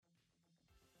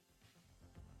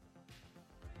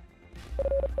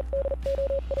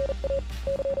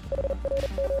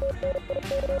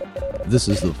This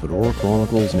is the Fedora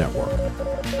Chronicles Network.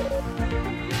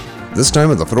 This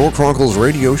time at the Fedora Chronicles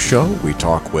Radio Show, we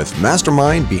talk with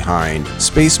mastermind behind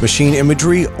Space Machine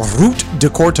Imagery, Ruud De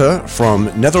Korte from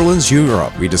Netherlands,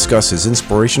 Europe. We discuss his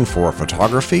inspiration for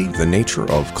photography, the nature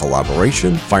of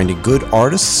collaboration, finding good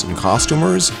artists and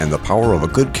costumers, and the power of a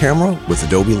good camera with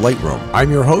Adobe Lightroom. I'm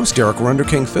your host, Eric Render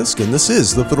King Fisk, and this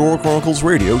is the Fedora Chronicles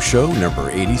Radio Show number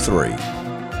 83.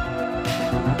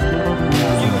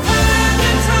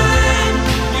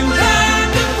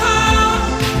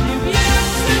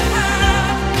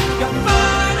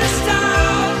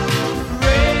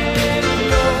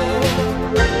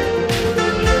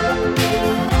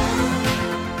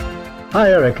 Hi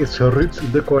Eric, it's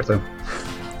Ruud De Korte.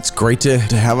 It's great to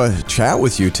have a chat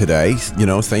with you today.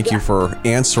 Thank you for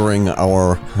answering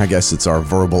our, I guess it's our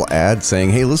verbal ad saying,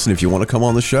 hey, listen, if you want to come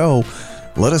on the show,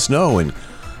 let us know. And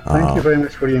thank you very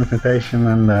much for the invitation.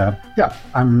 And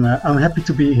I'm happy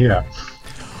to be here.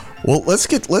 Well, let's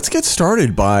get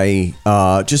started by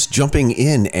just jumping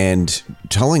in and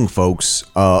telling folks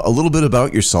a little bit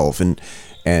about yourself and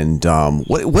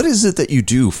what is it that you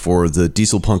do for the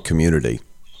diesel punk community?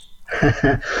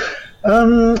 I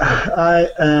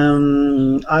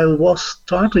was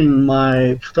starting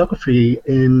my photography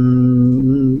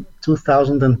in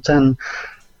 2010.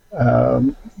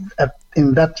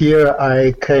 In that year,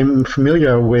 I came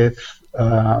familiar with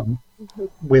the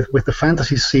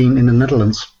fantasy scene in the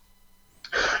Netherlands.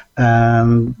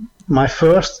 My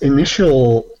first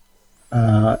initial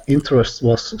interest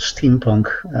was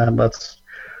steampunk, but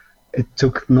it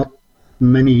took not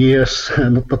many years,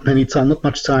 not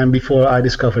much time before I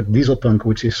discovered dieselpunk,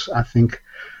 which is, I think,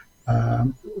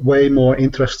 way more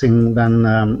interesting than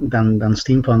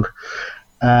steampunk.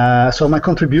 So my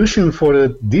contribution for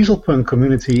the dieselpunk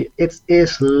community, it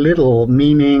is little,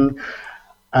 meaning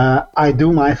I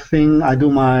do my thing, I do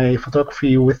my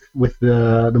photography with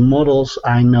the models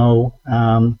I know.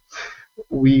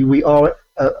 We are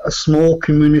a small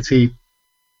community,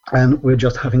 and we're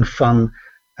just having fun.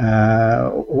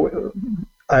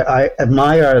 I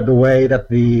admire the way that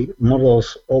the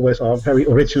models always are very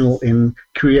original in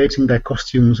creating their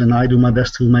costumes, and I do my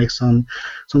best to make some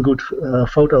good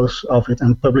photos of it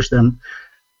and publish them.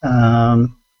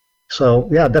 So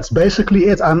yeah, that's basically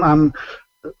it. I'm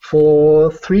for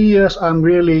 3 years I'm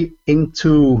really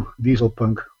into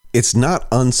dieselpunk. It's not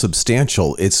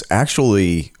unsubstantial. It's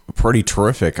actually pretty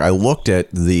terrific. I looked at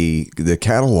the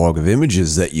catalog of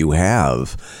images that you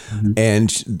have, mm-hmm.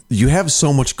 and you have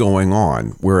so much going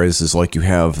on. Whereas it's like you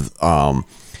have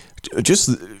just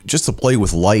to play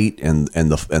with light and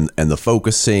the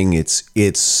focusing.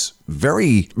 It's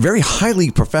very, very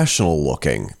highly professional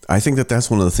looking. I think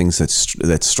that's one of the things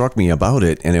that struck me about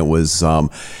it, and it was.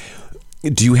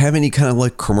 Do you have any kind of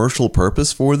like commercial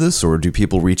purpose for this, or do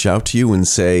people reach out to you and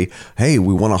say, hey,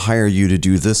 we want to hire you to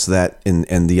do this, that,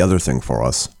 and the other thing for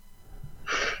us?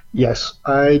 Yes,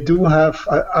 I do have.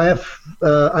 I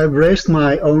raised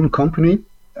my own company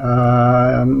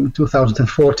in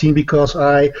 2014 because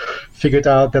I figured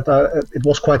out that it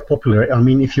was quite popular. I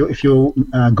mean, if you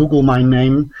Google my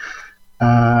name,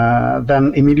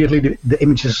 then immediately the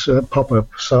images pop up.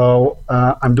 So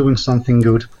I'm doing something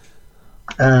good.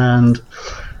 And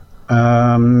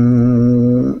I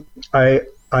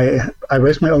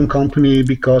raised my own company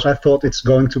because I thought it's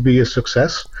going to be a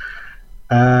success,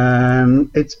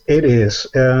 and it is.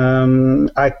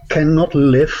 I cannot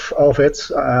live off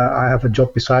it. I have a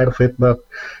job beside of it, but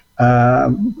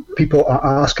people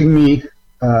are asking me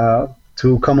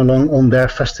to come along on their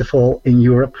festival in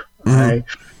Europe. Mm-hmm.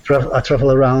 I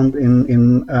travel around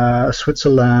in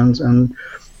Switzerland and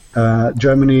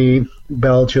Germany,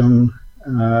 Belgium.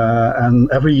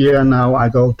 And every year now I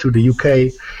go to the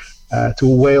UK, to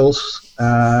Wales.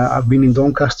 I've been in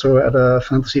Doncaster at a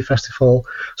fantasy festival.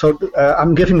 So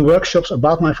I'm giving workshops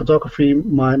about my photography.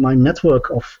 My network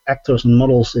of actors and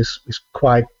models is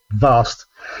quite vast.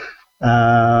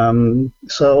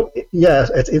 So yes,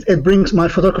 it brings my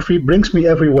photography brings me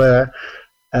everywhere.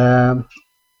 As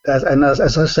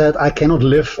I said, I cannot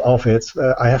live off it.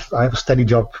 I have a steady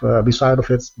job beside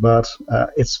of it, but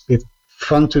it's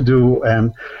fun to do,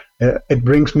 and it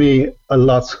brings me a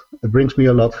lot. It brings me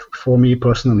a lot for me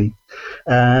personally,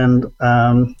 and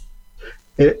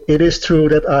it is true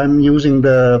that I'm using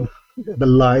the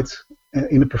light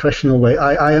in a professional way.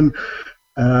 I am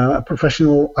a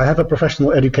professional. I have a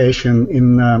professional education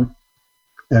in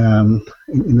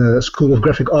the School of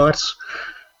Graphic Arts,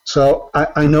 so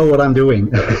I know what I'm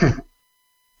doing.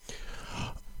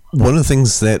 One of the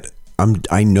things that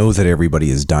I know that everybody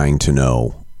is dying to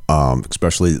know,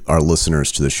 especially our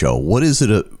listeners to the show, what is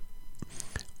it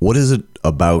What is it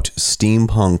about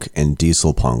steampunk and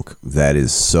dieselpunk that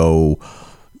is so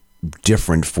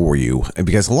different for you?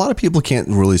 Because a lot of people can't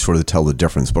really sort of tell the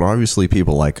difference, but obviously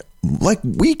people like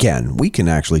we can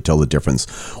actually tell the difference.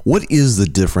 What is the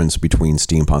difference between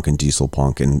steampunk and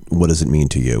dieselpunk, and what does it mean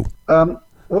to you? Well,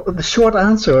 the short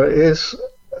answer is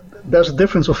there's a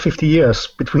difference of 50 years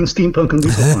between steampunk and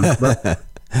dieselpunk. But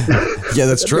yeah,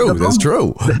 that's true. That's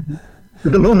true.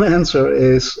 The long answer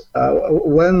is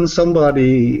when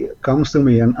somebody comes to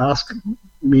me and asks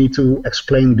me to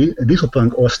explain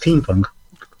dieselpunk or steampunk,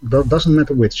 doesn't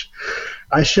matter which,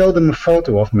 I show them a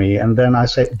photo of me and then I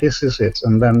say, this is it.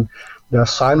 And then they're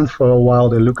silent for a while,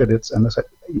 they look at it and they say,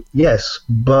 yes,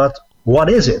 but what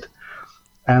is it?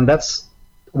 And that's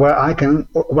where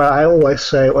I always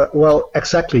say, well,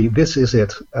 exactly, this is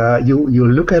it. You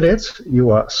look at it,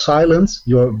 you are silent,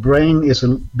 your brain is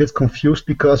a bit confused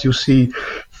because you see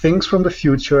things from the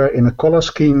future in a color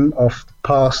scheme of the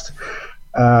past,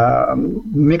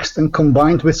 mixed and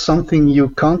combined with something you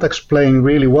can't explain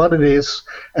really what it is,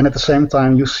 and at the same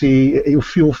time you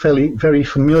feel very, very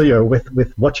familiar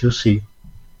with what you see.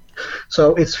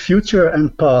 So it's future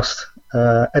and past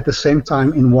at the same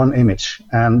time in one image,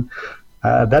 and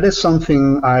that is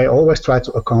something I always try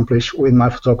to accomplish in my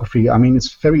photography. I mean,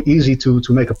 it's very easy to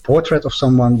make a portrait of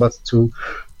someone, but to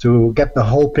get the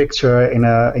whole picture in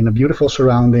a beautiful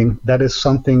surrounding, that is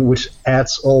something which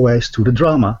adds always to the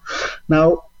drama.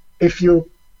 Now, if you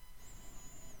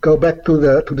go back to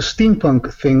the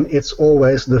steampunk thing, it's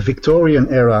always the Victorian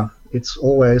era. It's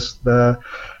always those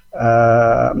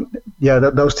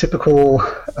typical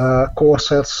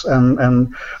corsets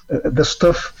and the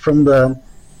stuff from the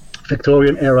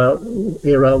Victorian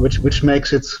era, which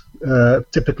makes it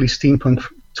typically steampunk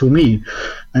to me.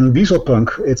 And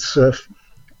dieselpunk, it's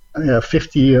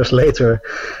 50 years later,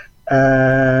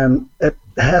 and it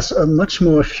has a much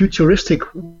more futuristic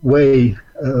way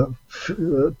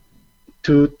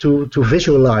to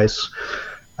visualize.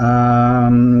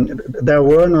 There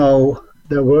were no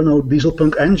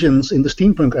dieselpunk engines in the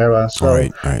steampunk era, so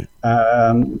right.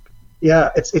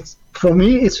 It's for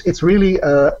me. It's really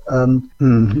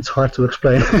it's hard to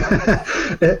explain.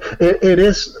 It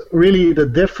is really the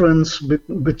difference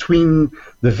between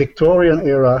the Victorian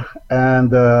era and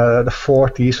the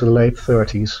 40s or late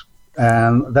 30s,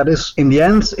 and that is in the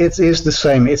end it is the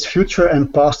same. It's future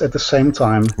and past at the same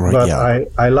time. Right, but yeah.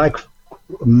 I like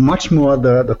much more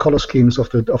the color schemes of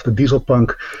the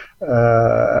dieselpunk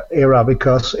era,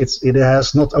 because it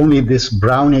has not only this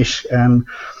brownish and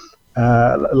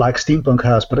like steampunk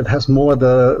has, but it has more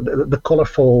the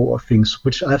colorful things,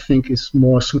 which I think is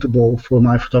more suitable for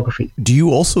my photography. Do you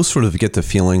also sort of get the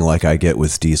feeling like I get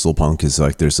with dieselpunk is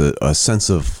like there's a sense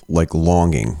of like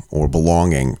longing or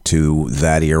belonging to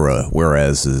that era,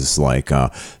 whereas is like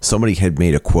somebody had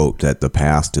made a quote that the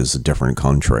past is a different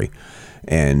country,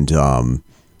 and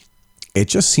it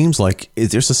just seems like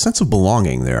there's a sense of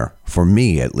belonging there, for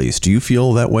me at least. Do you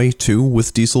feel that way too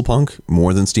with dieselpunk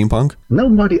more than steampunk?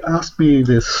 Nobody asked me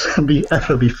this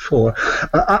ever before.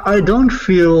 I don't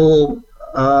feel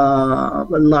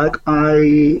like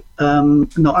I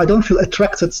don't feel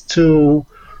attracted to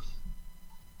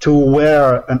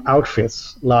wear an outfit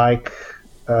like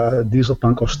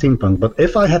dieselpunk or steampunk. But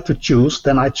if I had to choose,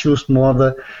 then I choose more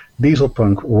the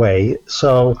dieselpunk way.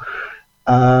 So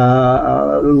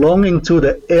longing to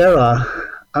the era,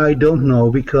 I don't know,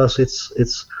 because it's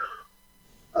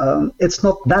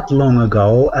not that long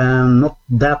ago, and not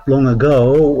that long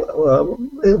ago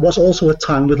it was also a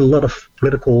time with a lot of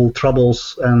political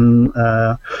troubles and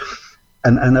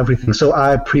everything. So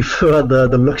I prefer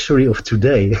the luxury of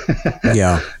today.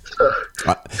 Yeah.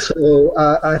 So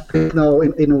I think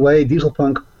in a way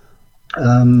dieselpunk.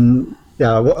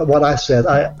 Yeah, what I said.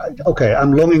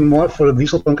 I'm longing more for the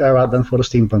dieselpunk era than for the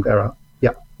steampunk era.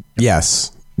 Yeah.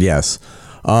 Yes.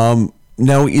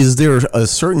 Now, is there a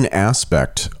certain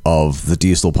aspect of the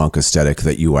dieselpunk aesthetic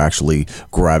that you actually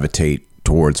gravitate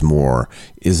towards more?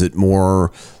 Is it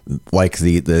more like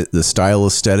the style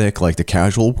aesthetic, like the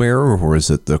casual wear, or is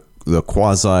it the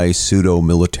quasi pseudo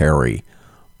military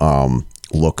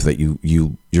look that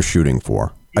you're shooting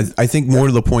for? I think more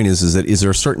to the point is there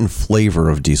a certain flavor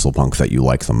of dieselpunk that you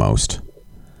like the most?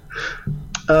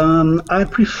 I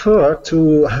prefer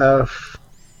to have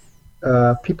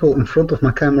people in front of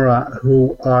my camera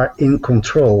who are in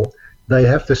control. They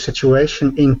have the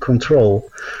situation in control.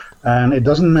 And it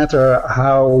doesn't matter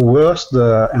how worse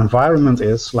the environment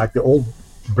is, like the old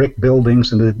brick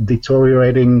buildings and the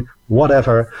deteriorating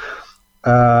whatever.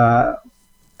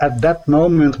 At that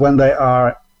moment when they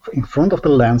are in front of the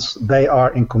lens, they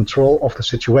are in control of the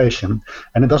situation,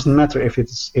 and it doesn't matter if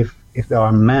they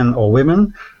are men or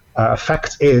women.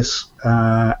 fact is,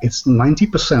 it's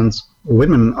 90%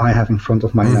 women I have in front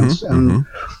of my lens, and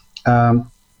I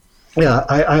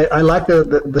like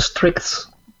the strict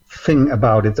thing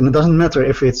about it, and it doesn't matter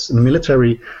if it's in the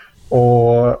military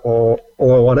or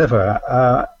whatever.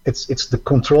 It's the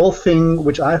control thing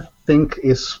which I think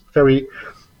is very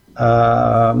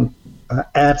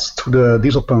adds to the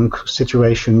dieselpunk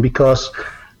situation, because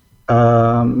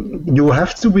you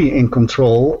have to be in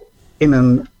control in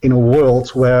a world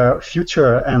where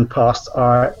future and past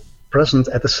are present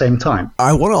at the same time.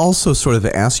 I want to also sort of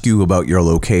ask you about your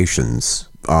locations.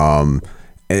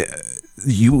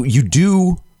 You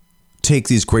do take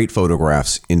these great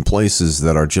photographs in places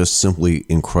that are just simply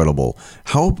incredible.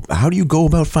 How do you go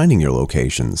about finding your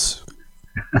locations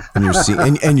and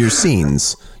your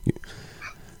scenes?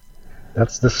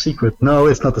 That's the secret. No,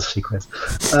 it's not the secret.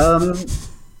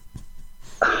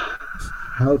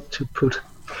 How to put...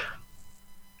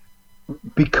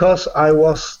 Because I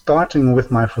was starting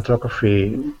with my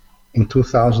photography in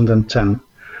 2010,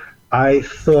 I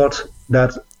thought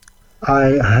that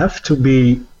I have to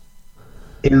be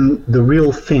in the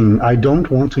real thing. I don't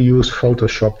want to use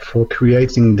Photoshop for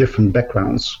creating different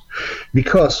backgrounds,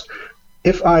 because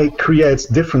if I create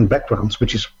different backgrounds,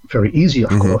 which is very easy,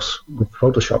 of course, with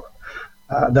Photoshop,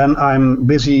 then I'm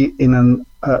busy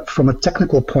from a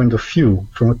technical point of view.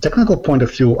 From a technical point of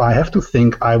view, I have to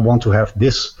think I want to have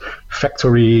this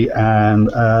factory, and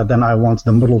then I want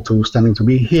the model standing to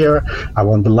be here. I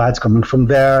want the lights coming from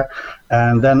there,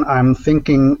 and then I'm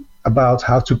thinking about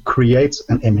how to create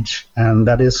an image, and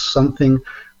that is something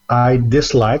I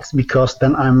disliked, because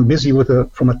then I'm busy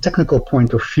from a technical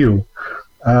point of view.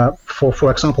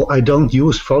 For example, I don't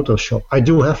use Photoshop. I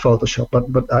do have Photoshop,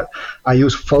 but I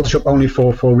use Photoshop only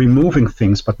for removing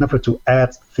things, but never to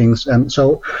add things. And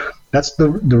so that's the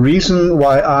reason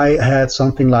why I had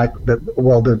something like that.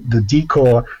 Well, the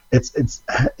decor,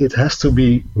 it has to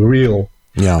be real.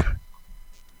 Yeah.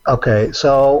 Okay,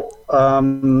 so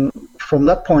from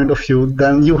that point of view,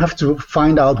 then you have to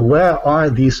find out where are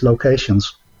these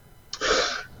locations,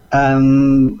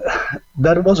 and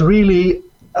that was really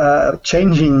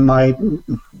changing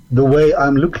the way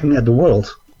I'm looking at the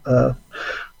world.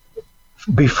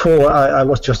 Before I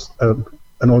was just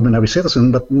an ordinary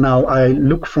citizen, but now I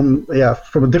look from a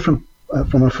different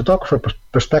from a photographer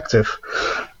perspective,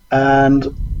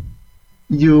 and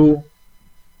you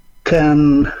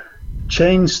can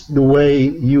change the way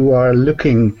you are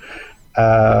looking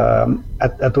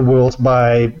at the world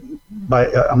by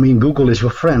I mean, Google is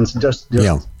your friend. Just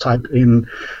type in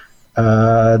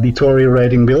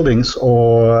deteriorating buildings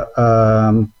or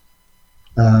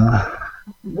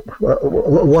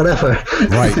whatever.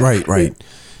 Right.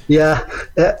 Yeah.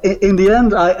 In the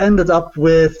end, I ended up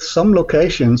with some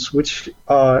locations which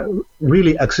are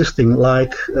really existing.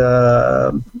 Like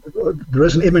there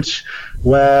is an image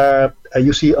where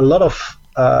you see a lot of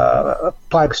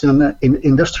pipes in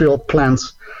industrial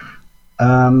plants.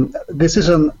 This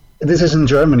is in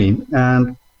Germany,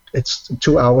 and it's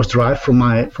 2 hours drive from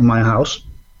my house.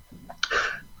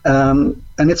 And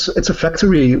it's a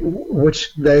factory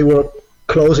which they were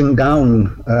closing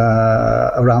down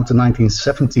around the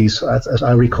 1970s, as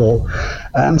I recall.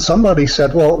 And somebody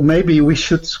said, well, maybe we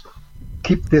should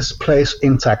keep this place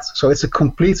intact. So it's a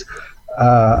complete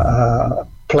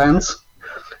plant.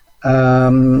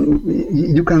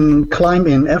 You can climb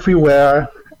in everywhere.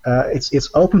 It's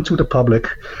open to the public.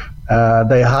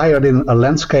 They hired in a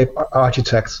landscape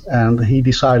architect, and he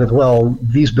decided, well,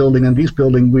 these building and these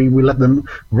building, we let them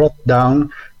rot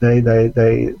down. They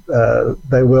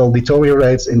will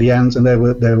deteriorate in the end, and they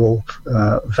will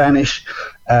vanish.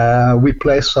 We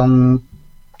place some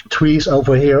trees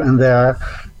over here and there,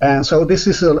 and so this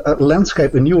is a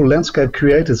landscape, a new landscape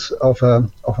created of a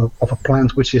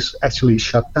plant which is actually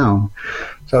shut down.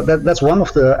 So that's one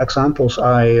of the examples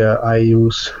I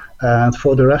use, and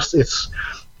for the rest, it's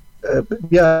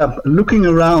looking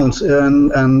around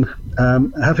and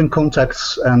having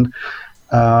contacts, and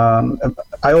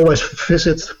I always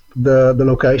visit the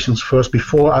locations first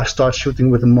before I start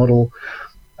shooting with a model.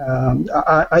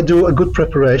 I do a good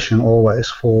preparation always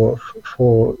for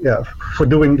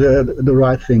doing the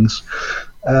right things.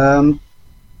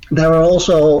 There are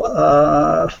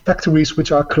also factories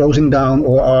which are closing down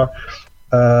or are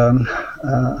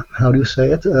how do you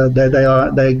say it? They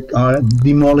are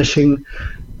demolishing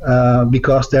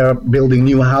because they're building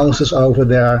new houses over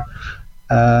there.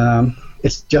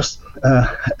 It's just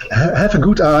have a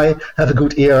good eye, have a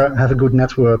good ear, have a good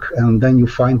network, and then you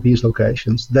find these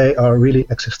locations. They are really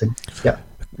existing. Yeah.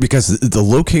 Because the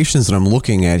locations that I'm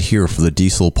looking at here for the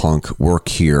diesel punk work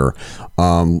here,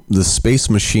 the Space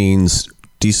Machines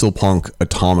Diesel Punk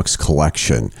Atomics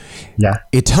collection. Yeah.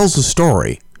 It tells a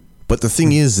story, but the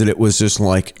thing is that it was just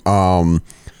like the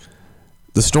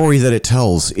story that it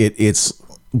tells. It's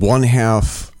one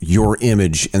half your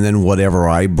image, and then whatever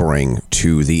I bring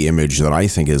to the image that I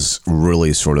think is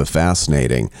really sort of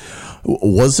fascinating.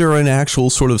 Was there an actual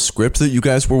sort of script that you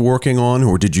guys were working on,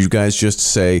 or did you guys just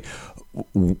say,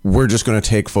 we're just going to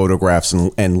take photographs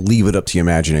and leave it up to the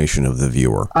imagination of the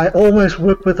viewer? I always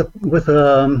work with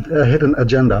a hidden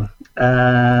agenda,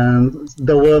 and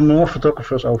there were more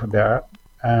photographers over there,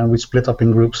 and we split up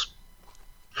in groups.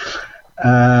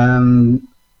 And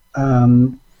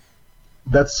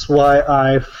that's why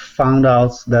I found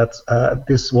out that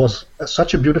this was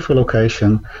such a beautiful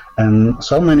location and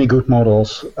so many good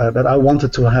models that I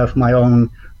wanted to have my own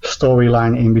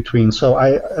storyline in between. So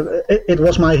it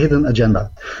was my hidden agenda.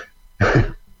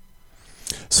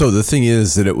 So the thing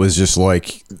is that it was just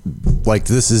like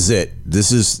this is it.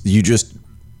 This is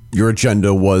your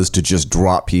agenda was to just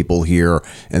drop people here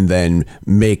and then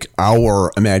make our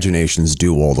imaginations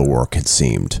do all the work, it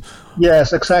seemed.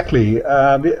 Yes, exactly.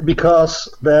 Because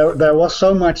there were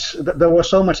so much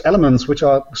elements which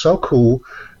are so cool.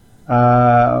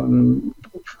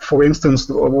 For instance,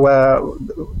 where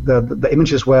the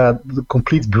images where the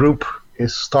complete group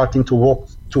is starting to walk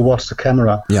towards the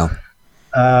camera. Yeah.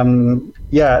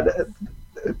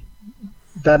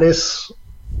 That is.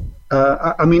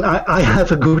 I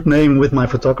have a good name with my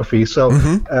photography, so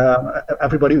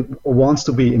everybody wants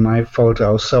to be in my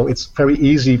photos. So it's very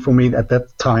easy for me at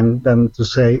that time then to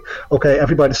say, okay,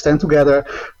 everybody stand together,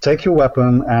 take your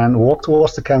weapon and walk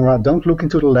towards the camera. Don't look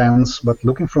into the lens, but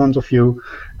look in front of you.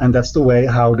 And that's the way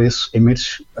how this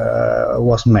image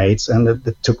was made. And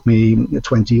it took me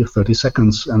 20 or 30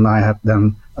 seconds, and I had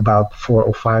then about 4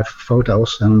 or 5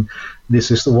 photos, and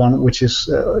this is the one which is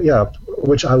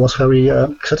which I was very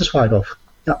satisfied of.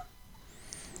 Yeah.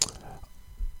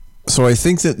 So I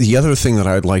think that the other thing that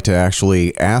I'd like to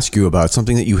actually ask you about,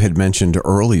 something that you had mentioned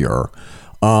earlier,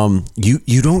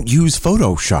 you don't use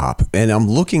Photoshop, and I'm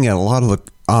looking at a lot of the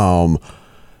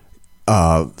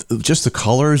just the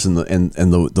colors and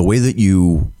the way that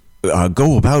you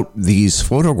go about these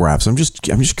photographs. I'm just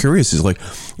curious. Is like,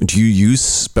 do you use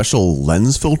special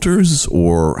lens filters,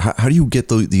 or how do you get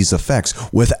these effects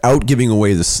without giving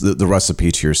away the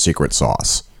recipe to your secret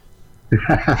sauce?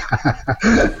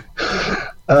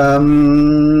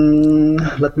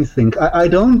 Let me think. I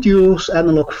don't use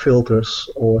analog filters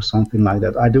or something like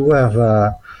that. I do have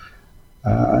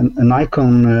an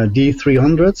Nikon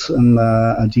D300 and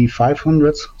a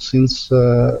D500 since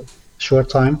a short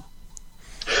time.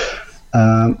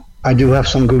 I do have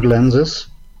some good lenses.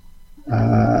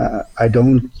 I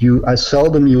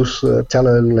seldom use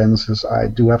tele lenses. I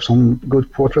do have some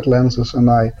good portrait lenses, and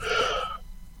I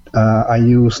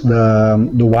use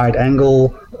the wide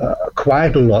angle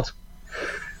quite a lot.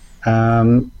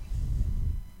 I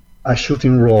shoot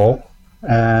in RAW,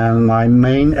 and my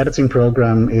main editing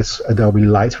program is Adobe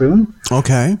Lightroom.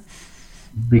 Okay.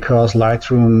 Because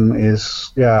Lightroom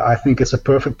is, I think it's a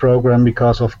perfect program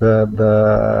because of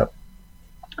the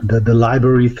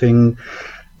library thing.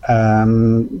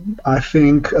 I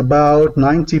think about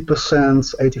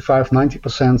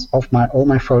 90% of all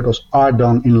my photos are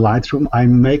done in Lightroom. I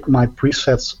make my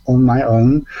presets on my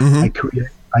own. I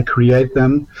create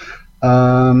them.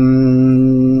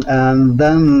 And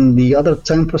then the other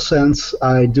 10%,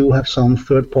 I do have some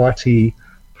third-party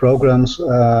programs.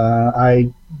 I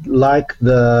like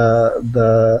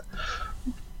the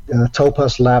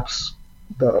Topaz Labs,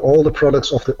 all the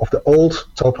products of the old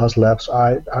Topaz Labs.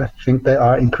 I think they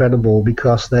are incredible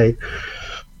because they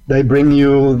bring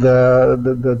you the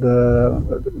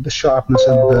sharpness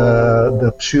and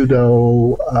the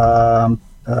pseudo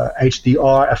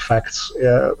HDR effects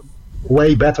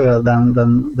way better than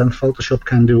Photoshop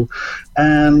can do.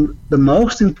 And the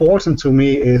most important to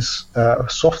me is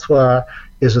software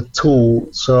is a tool.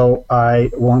 So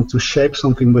I want to shape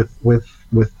something with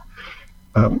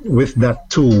that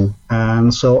tool,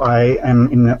 and so I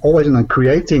am always in a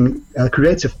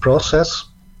creative process.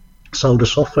 So the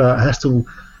software has to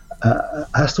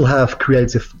have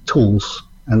creative tools,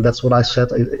 and that's what I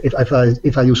said.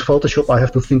 If I use Photoshop, I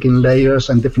have to think in layers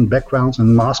and different backgrounds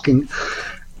and masking.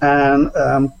 And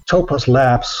Topaz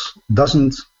Labs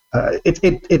doesn't.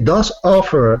 It does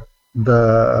offer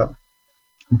the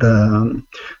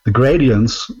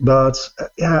gradients, but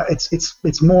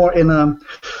it's more in a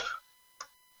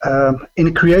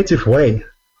creative way.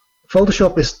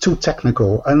 Photoshop is too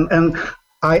technical, and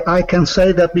I can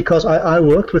say that because I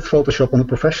worked with Photoshop on a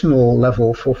professional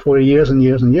level for years and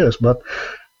years and years. But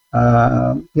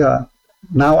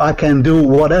now I can do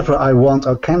whatever I want.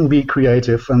 I can be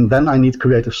creative, and then I need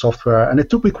creative software. And it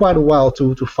took me quite a while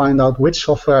to find out which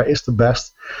software is the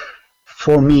best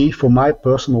for me, for my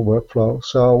personal workflow.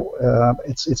 So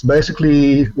it's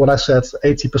basically what I said,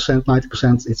 80%,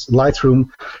 90%, it's Lightroom,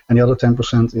 and the other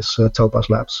 10% is Topaz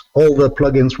Labs. All the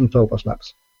plugins from Topaz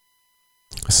Labs.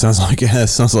 Sounds like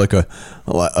a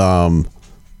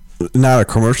not a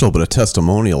commercial, but a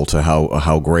testimonial to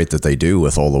how great that they do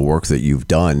with all the work that you've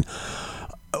done.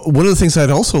 One of the things I'd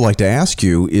also like to ask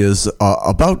you is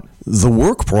about the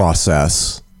work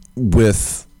process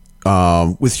with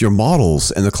your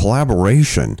models and the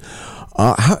collaboration.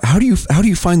 How do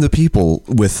you find the people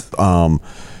with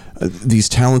these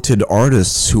talented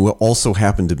artists who also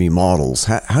happen to be models?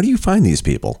 How do you find these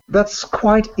people? That's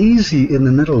quite easy in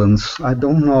the Netherlands. I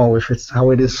don't know if it's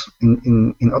how it is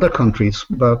in other countries,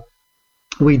 but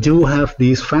we do have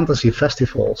these fantasy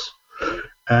festivals.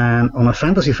 And on a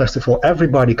fantasy festival,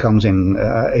 everybody comes in,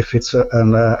 if it's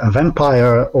a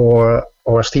vampire or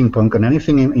a steampunk and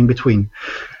anything in between.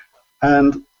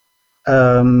 And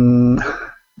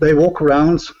they walk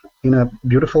around in a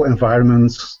beautiful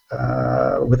environment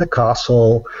with a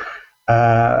castle.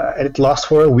 It lasts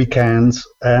for a weekend,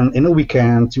 and in a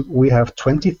weekend we have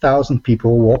 20,000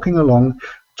 people walking along.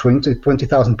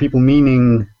 20,000 people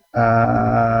meaning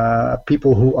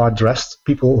people who are dressed,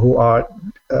 people who are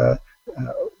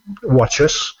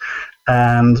watchers,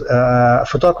 and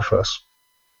photographers.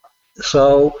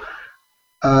 So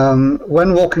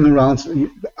when walking around,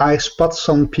 I spot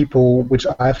some people which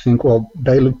I think, well,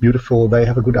 they look beautiful, they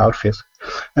have a good outfit.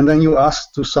 And then you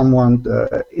ask to someone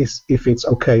if it's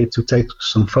okay to take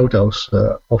some photos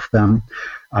of them.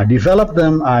 I develop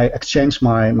them, I exchange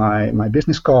my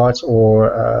business cards,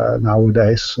 or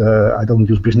nowadays I don't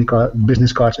use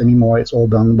business cards anymore. It's all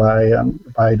done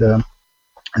by the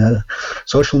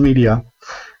social media.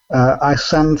 I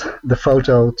send the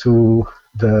photo to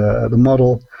the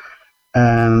model.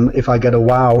 And if I get a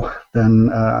wow, then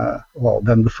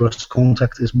then the first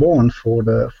contact is born for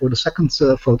the second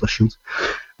photo shoot.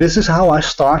 This is how I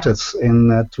started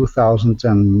in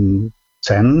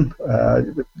 2010.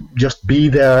 Just be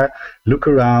there, look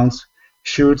around,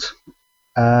 shoot,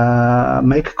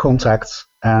 make contact,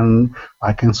 and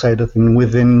I can say that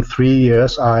within 3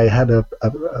 years I had a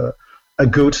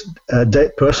good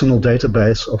personal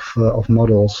database of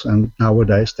models, and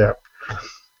nowadays they're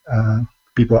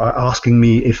people are asking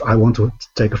me if I want to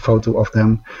take a photo of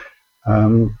them.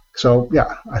 So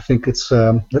yeah, I think it's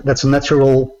that's a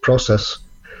natural process.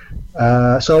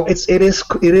 So it is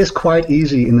quite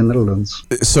easy in the Netherlands.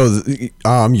 So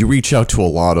you reach out to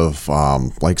a lot of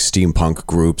like steampunk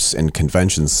groups and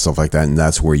conventions, stuff like that, and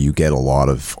that's where you get a lot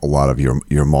of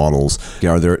your models.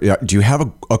 Do you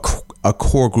have a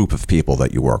core group of people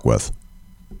that you work with?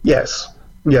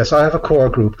 Yes, I have a core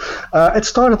group. It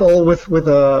started all with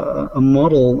a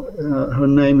model. Her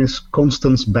name is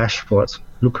Constance Bashford.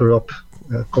 Look her up,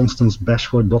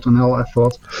 constancebashford.nl, I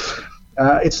thought.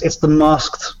 It's the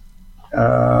masked,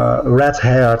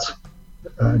 red-haired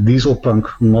diesel punk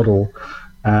model.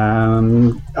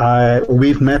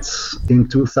 We've met in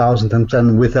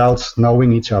 2010 without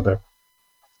knowing each other.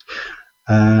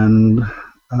 And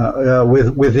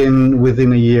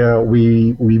within a year,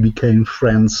 we became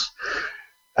friends.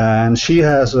 And she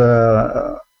has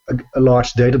a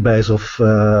large database of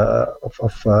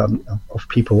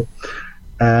people,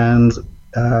 and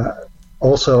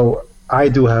also I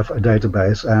do have a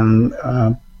database. And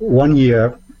 1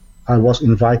 year I was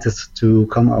invited to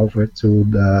come over to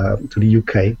the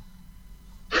UK,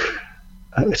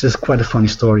 which is quite a funny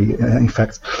story, in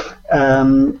fact.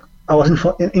 I was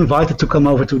invited to come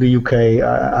over to the UK.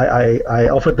 I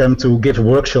offered them to give a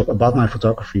workshop about my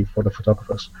photography for the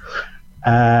photographers.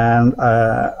 And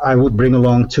I would bring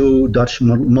along 2 Dutch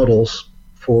models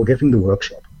for giving the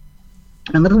workshop.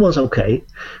 And that was okay.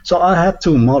 So I had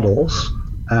 2 models.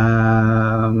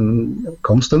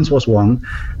 Constance was one,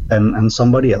 and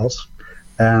somebody else.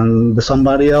 And the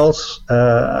somebody else,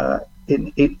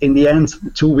 in the end,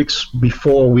 2 weeks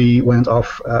before we went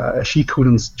off, she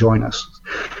couldn't join us.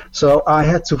 So I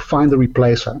had to find a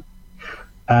replacer.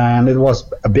 And it was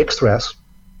a big stress.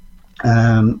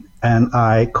 And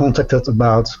I contacted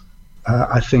about,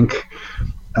 I think,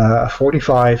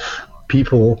 45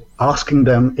 people, asking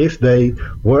them if they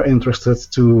were interested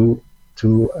to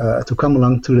come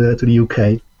along to the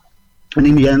UK. And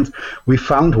in the end, we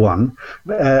found one.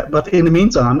 But in the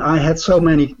meantime, I had so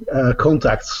many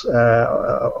contacts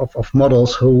of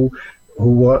models who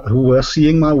were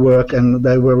seeing my work, and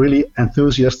they were really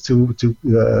enthusiastic to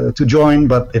join.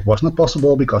 But it was not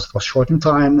possible because it was short in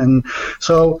time, and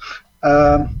so.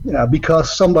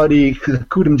 because somebody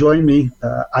couldn't join me,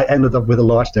 I ended up with a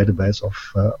large database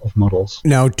of models.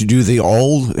 Now, do they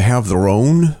all have their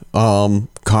own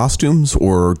costumes,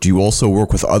 or do you also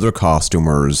work with other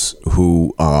costumers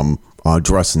who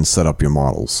dress and set up your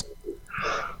models?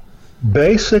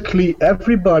 Basically,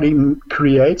 everybody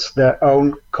creates their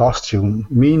own costume,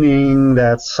 meaning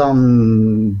that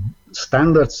some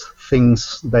standard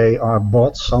things they are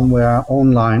bought somewhere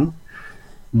online,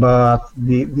 but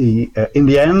in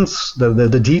the end,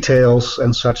 the details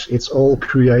and such, it's all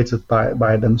created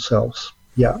by themselves.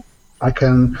 Yeah, I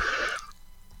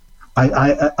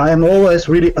am always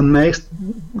really amazed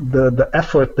the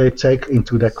effort they take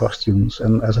into their costumes.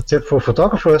 And as a tip for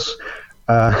photographers,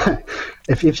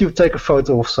 if you take a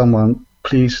photo of someone,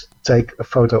 please take a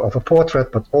photo of a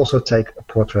portrait, but also take a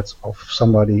portrait of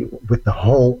somebody with the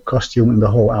whole costume and the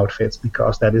whole outfit,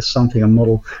 because that is something a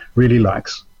model really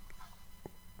likes.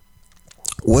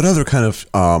 What other kind of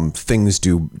things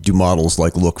do models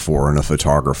look for in a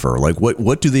photographer?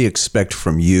 What do they expect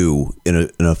from you in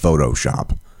a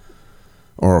Photoshop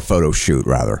or a photo shoot,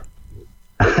 rather?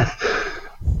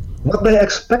 What they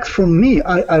expect from me,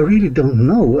 I really don't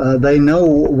know. They know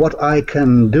what I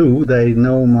can do. They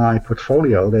know my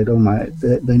portfolio. They know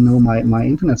my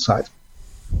internet site.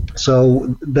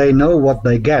 So they know what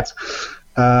they get.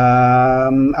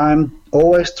 I'm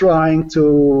always trying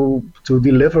to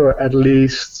deliver at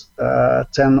least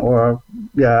 10 or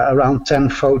around 10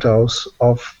 photos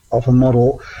of a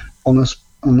model on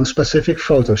a specific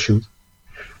photo shoot.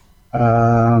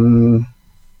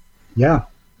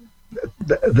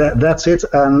 That's it.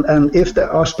 And if there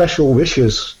are special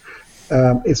wishes,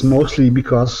 it's mostly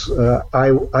because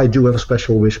I do have a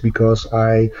special wish, because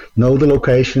I know the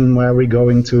location where we're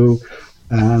going to,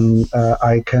 and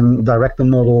I can direct the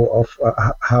model of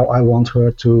how I want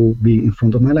her to be in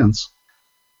front of my lens.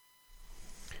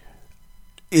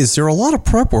 Is there a lot of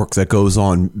prep work that goes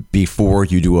on before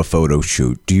you do a photo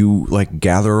shoot? Do you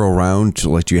gather around?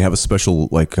 Do you have a special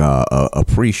a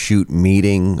pre-shoot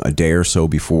meeting a day or so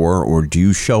before, or do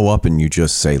you show up and you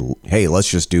just say, "Hey, let's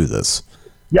just do this"?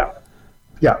 Yeah.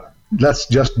 Let's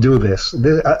just do this.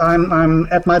 I'm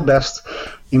at my best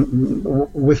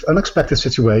with unexpected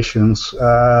situations.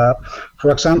 For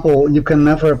example, you can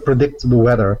never predict the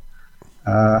weather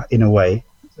in a way.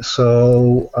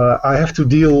 So I have to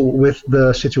deal with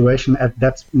the situation at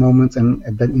that moment and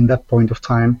in that point of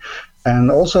time.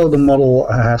 And also the model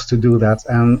has to do that.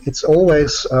 And it's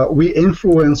always, we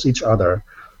influence each other.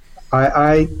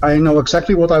 I know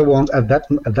exactly what I want at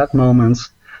that moment.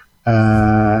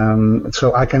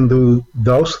 So I can do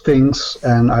those things,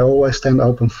 and I always stand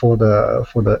open for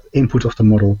the input of the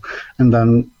model. And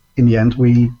then in the end,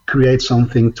 we create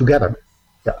something together.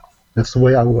 Yeah, that's the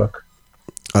way I work.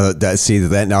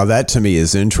 That to me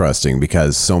is interesting,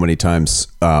 because so many times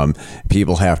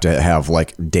people have to have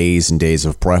days and days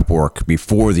of prep work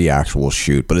before the actual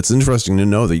shoot. But it's interesting to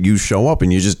know that you show up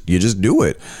and you just do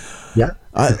it. Yeah.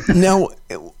 Now,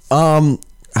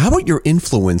 how about your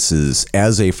influences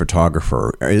as a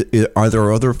photographer? Are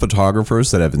there other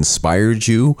photographers that have inspired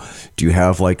you? Do you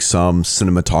have some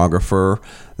cinematographer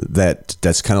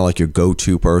that's kind of your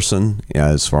go-to person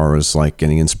as far as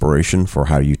getting inspiration for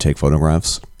how you take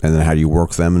photographs, and then how do you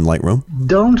work them in Lightroom?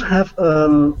 Don't have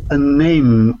a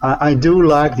name. I do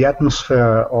like the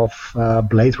atmosphere of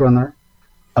Blade Runner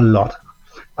a lot.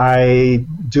 I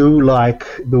do like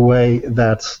the way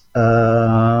that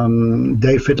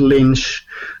David Lynch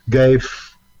gave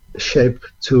shape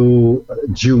to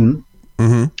June,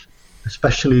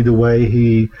 especially the way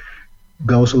he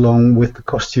goes along with the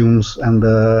costumes and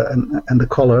the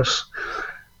colors.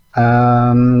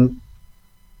 I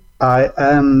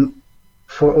am,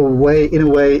 in a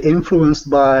way, influenced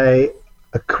by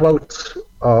a quote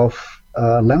of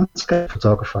a landscape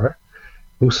photographer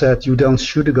who said, "You don't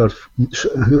shoot a good."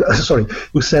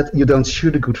 Who said, "You don't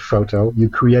shoot a good photo. You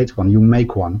create one. You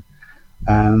make one."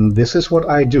 And this is what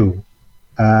I do.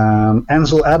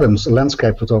 Ansel Adams, a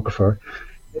landscape photographer,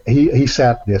 he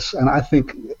said this, and I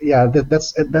think,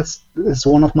 that's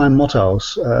one of my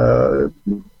mottos.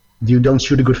 You don't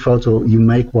shoot a good photo. You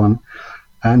make one.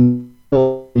 And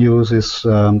use is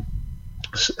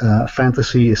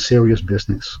fantasy is serious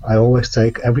business. I always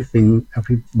take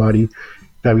everybody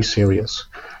very serious.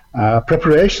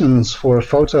 Preparations for a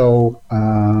photo,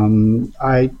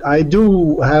 I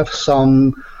do have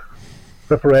some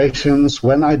preparations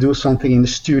when I do something in the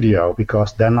studio,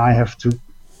 because then I have to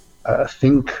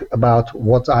think about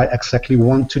what I exactly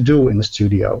want to do in the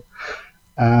studio.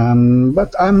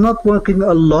 But I'm not working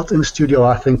a lot in the studio.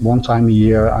 I think one time a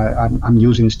year I'm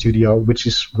using the studio, which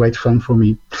is great fun for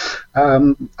me.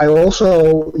 I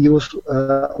also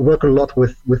work a lot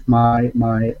with my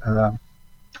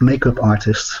makeup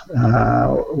artist.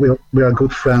 We are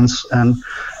good friends, and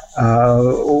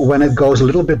when it goes a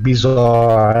little bit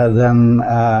bizarre, then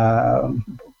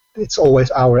it's always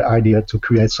our idea to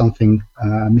create something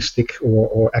mystic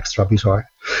or extra bizarre.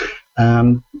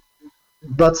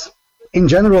 But in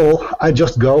general, I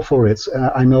just go for it.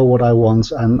 I know what I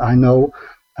want, and I know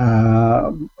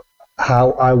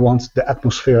how I want the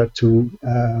atmosphere to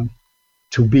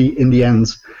be in the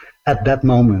end at that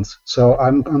moment. So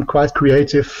I'm quite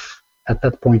creative at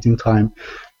that point in time,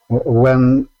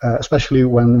 especially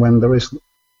when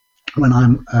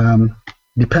I'm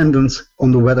dependent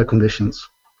on the weather conditions.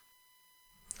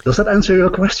 Does that answer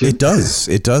your question? It does.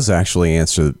 It does actually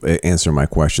answer my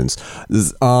questions.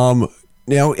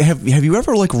 Now, have you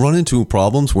ever run into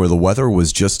problems where the weather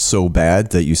was just so bad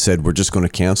that you said we're just going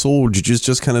to cancel? Or did you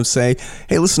just kind of say,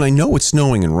 hey, listen, I know it's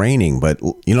snowing and raining, but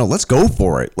let's go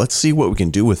for it. Let's see what we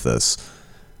can do with this.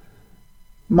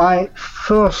 My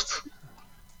first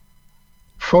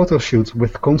photo shoot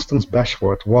with Constance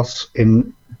Bashford was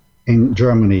in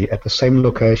Germany at the same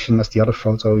location as the other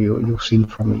photo you've seen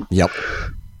from me. Yep.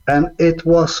 And it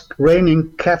was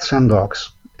raining cats and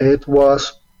dogs. It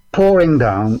was pouring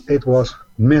down. It was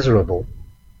miserable.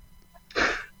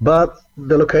 But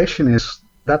the location is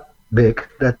that big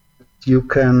that you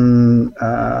can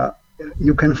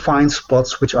find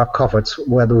spots which are covered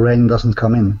where the rain doesn't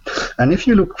come in. And if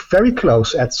you look very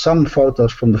close at some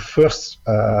photos from the first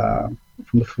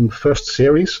from the first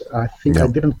series, I think I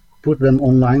didn't put them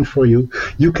online for you.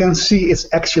 You can see it's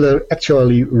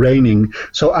actually raining.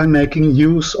 So I'm making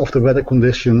use of the weather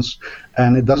conditions,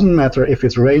 and it doesn't matter if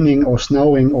it's raining or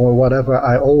snowing or whatever.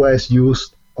 I always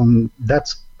use on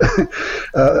that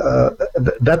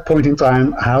that point in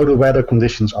time how the weather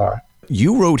conditions are.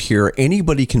 You wrote here,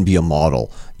 anybody can be a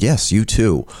model. Yes, you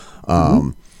too.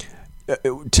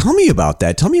 Tell me about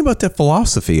that. Tell me about that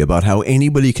philosophy about how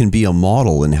anybody can be a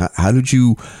model, and how did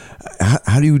you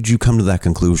come to that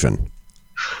conclusion?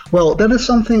 Well, that is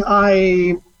something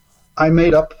I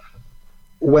made up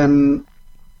when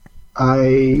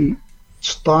I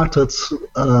started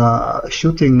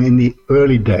shooting in the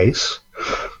early days.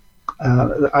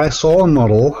 I saw a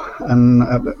model,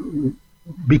 and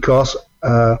because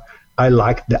I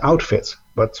liked the outfit,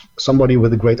 but somebody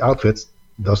with a great outfit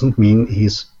doesn't mean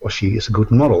he's or she is a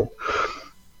good model.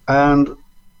 And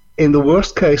in the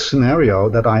worst case scenario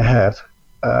that I had,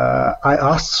 I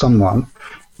asked someone,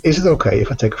 is it okay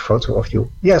if I take a photo of you?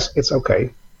 Yes, it's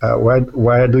okay.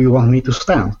 Where do you want me to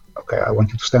stand? Okay, I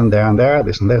want you to stand there and there,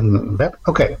 this and that and that.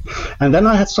 Okay. And then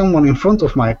I had someone in front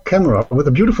of my camera with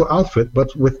a beautiful outfit,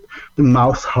 but with the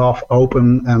mouth half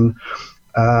open and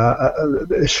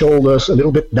the shoulders a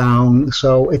little bit down.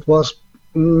 So it was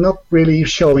not really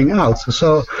showing out.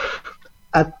 So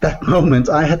at that moment,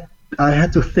 I had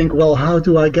to think, well, how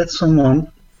do I get someone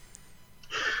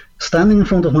standing in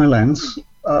front of my lens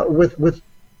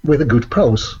with a good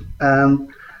pose? And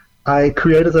I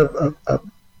created a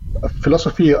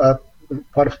philosophy, a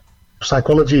part of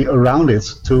psychology around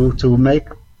it to make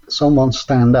someone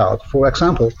stand out. For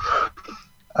example,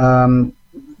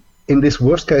 in this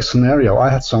worst case scenario, I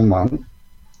had someone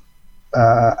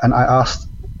and I asked,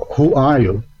 who are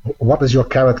you? What is your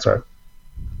character?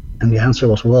 And the answer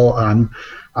was, well,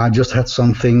 I just had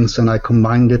some things and I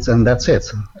combined it and that's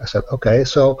it. I said, okay,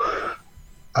 so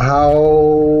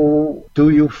how do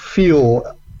you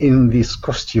feel in this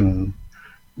costume?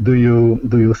 Do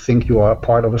you think you are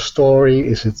part of a story?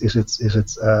 Is it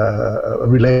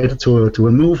related to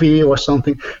a movie or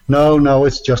something? No,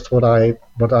 it's just what I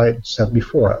said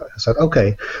before. I said,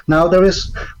 okay, now there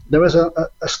is a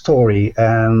story,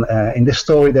 and in this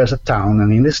story there's a town,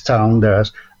 and in this town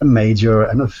there's a major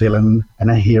and a villain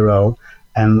and a hero,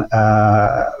 and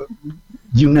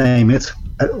you name it.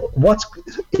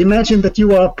 Imagine that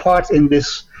you are a part in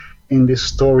this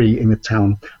story in the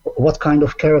town. What kind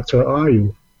of character are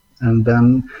you? And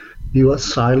then he was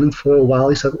silent for a while.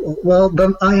 He said, well,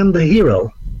 then I am the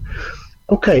hero.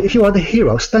 Okay, if you are the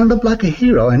hero, stand up like a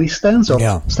hero. And he stands up,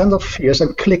 stand up fierce,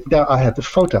 and click, there I had the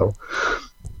photo.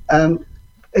 And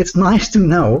it's nice to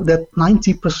know that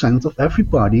 90% of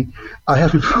everybody I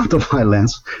have in front of my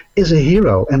lens is a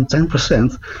hero, and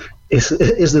 10% is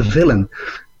the villain.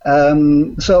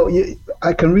 So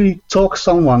I can really talk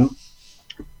someone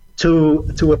to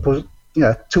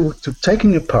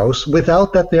taking a pose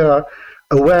without that they are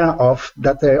aware of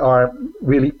that they are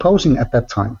really posing at that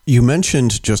time. You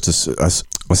mentioned just a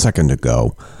second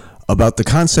ago about the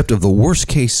concept of the worst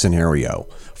case scenario.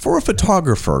 For a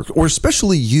photographer, or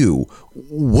especially you,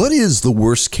 what is the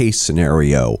worst case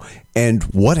scenario, and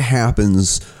what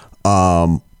happens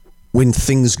when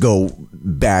things go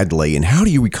badly, and how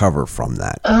do you recover from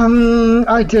that?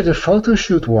 I did a photo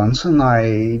shoot once, and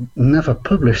I never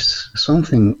published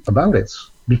something about it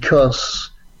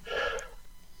because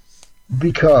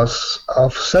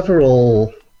of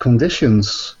several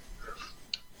conditions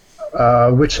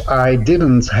which I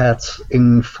didn't have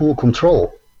in full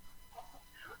control.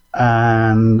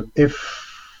 And if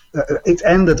it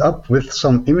ended up with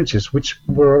some images which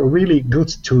were really good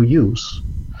to use,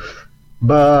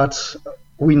 but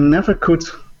we never could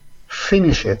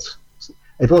finish it.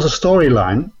 It was a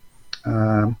storyline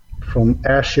from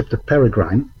Airship to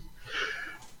Peregrine,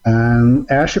 and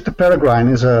Airship to Peregrine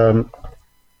is a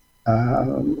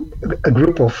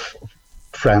group of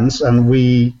friends, and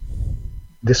we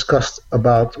discussed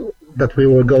about that we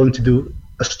were going to do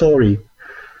a story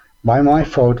by my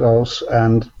photos,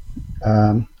 and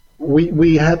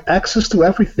we had access to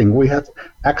everything. We had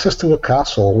access to a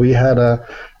castle. We had a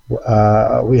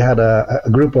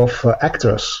group of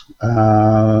actors.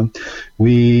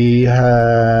 We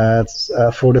had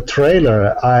for the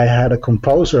trailer, I had a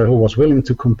composer who was willing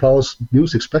to compose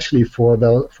music, especially for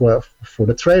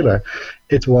the trailer.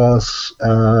 It was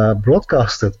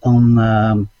broadcasted on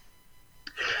a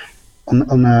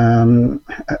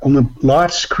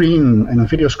large screen and a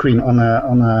video screen on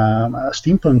a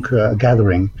steampunk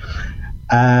gathering,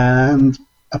 and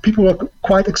people were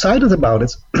quite excited about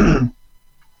it.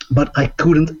 But I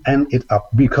couldn't end it up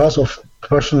because of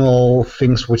personal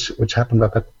things which happened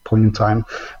at that point in time.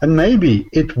 And maybe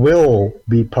it will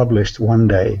be published one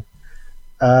day.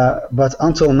 But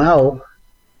until now,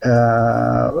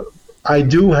 I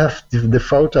do have the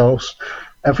photos.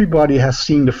 Everybody has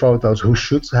seen the photos who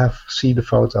should have seen the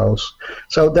photos.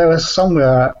 So there is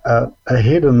somewhere a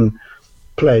hidden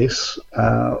place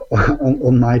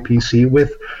on my PC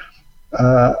with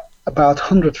about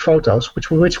 100 photos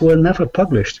which were never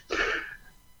published.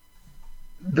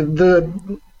 The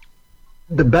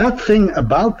bad thing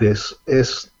about this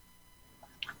is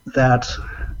that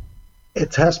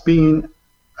it has been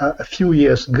a few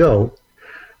years ago.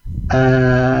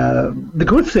 The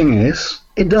good thing is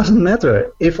it doesn't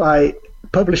matter if I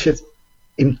publish it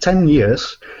in 10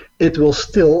 years, it will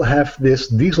still have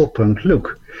this dieselpunk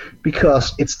look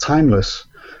because it's timeless.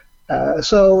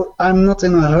 So I'm not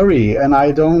in a hurry, and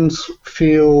I don't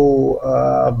feel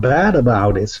bad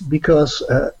about it because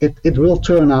it will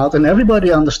turn out, and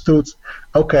everybody understood,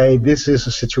 okay, this is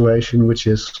a situation which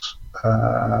is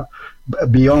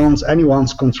beyond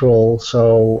anyone's control,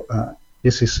 so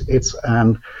this is it,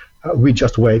 and we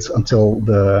just wait until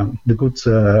the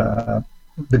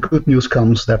good news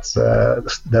comes that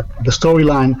the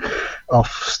storyline of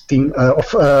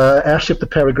Airship to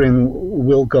Peregrine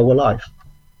will go alive.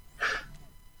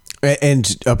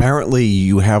 And apparently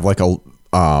you have like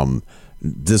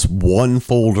this one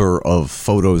folder of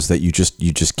photos that you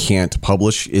just can't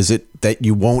publish. Is it that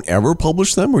you won't ever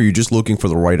publish them, or are you just looking for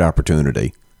the right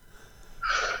opportunity?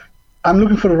 I'm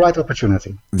looking for the right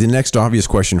opportunity. The next obvious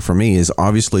question for me is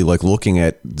obviously like looking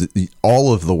at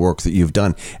all of the work that you've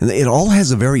done, and it all has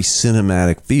a very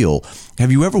cinematic feel.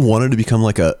 Have you ever wanted to become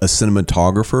like a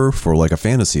cinematographer for like a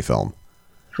fantasy film?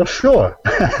 For sure.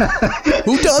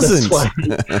 Who doesn't?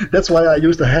 That's why I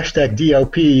use the hashtag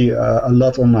DOP a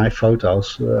lot on my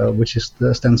photos, which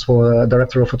stands for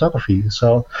Director of Photography.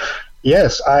 So,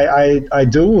 yes, I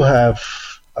do have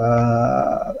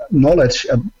knowledge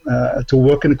to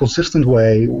work in a consistent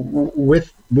way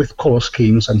with color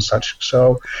schemes and such.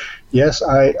 So, yes,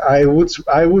 I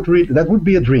would read. That would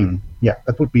be a dream. Yeah,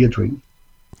 that would be a dream.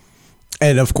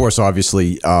 And of course,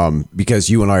 obviously, because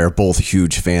you and I are both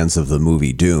huge fans of the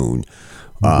movie Dune,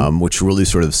 which really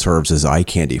sort of serves as eye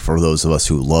candy for those of us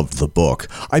who loved the book.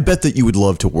 I bet that you would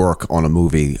love to work on a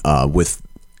movie with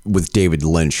David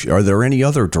Lynch. Are there any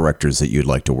other directors that you'd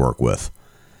like to work with?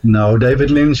 No,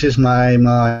 David Lynch is my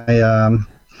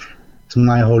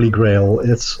holy grail.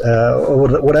 It's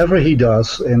whatever he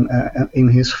does in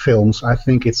his films. I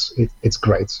think it's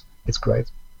great. It's great.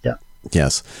 Yeah.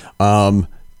 Yes.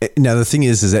 Now, the thing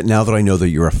is that now that I know that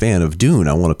you're a fan of Dune,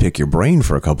 I want to pick your brain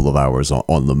for a couple of hours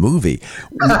on the movie.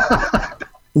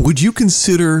 Would you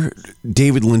consider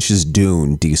David Lynch's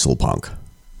Dune diesel punk?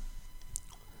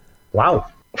 Wow.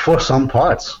 For some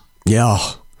parts. Yeah.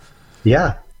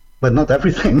 Yeah. But not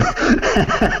everything.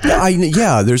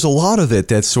 There's a lot of it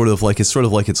that's sort of like it's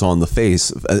on the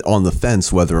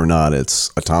fence, whether or not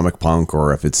it's atomic punk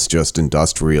or if it's just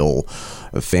industrial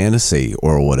fantasy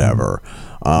or whatever.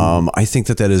 I think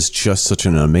that is just such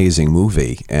an amazing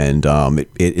movie, and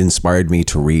it inspired me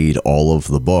to read all of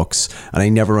the books, and I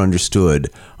never understood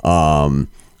the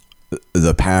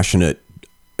passionate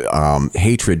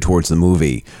hatred towards the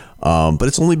movie. But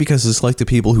it's only because it's like the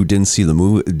people who didn't see the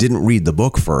movie, didn't read the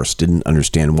book first, didn't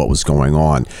understand what was going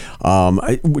on.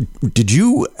 Did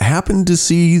you happen to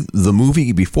see the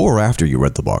movie before or after you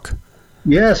read the book?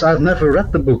 Yes, I've never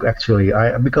read the book actually.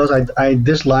 Because I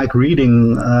dislike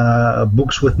reading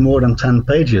books with more than 10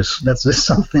 pages. That's just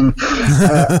something.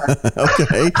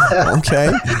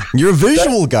 Okay. You're a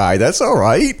visual guy. That's all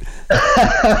right.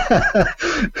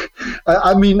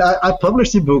 I mean, I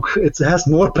published the book. It has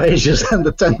more pages than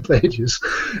the 10 pages.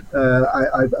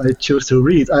 I choose to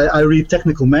read. I read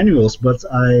technical manuals, but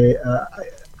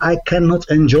I cannot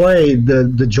enjoy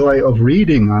the joy of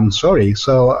reading. I'm sorry.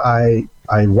 So I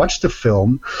watched the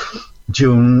film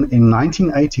June in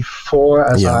 1984,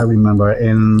 as I remember,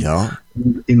 in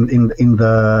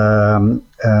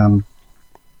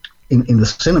the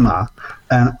cinema,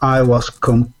 and I was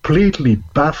completely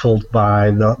baffled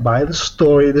by the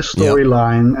story, the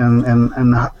storyline,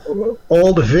 and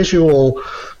all the visual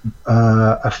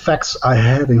effects I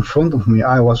had in front of me.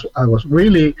 I was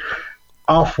really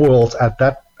off-world at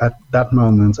that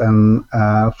moment, and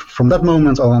from that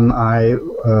moment on, I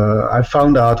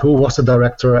found out who was the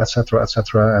director, etc.,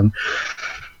 and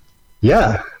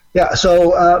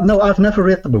So no, I've never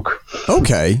read the book.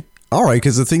 Okay, all right.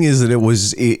 Because the thing is that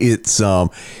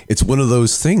it's one of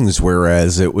those things.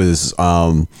 Whereas it was,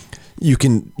 you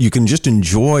can just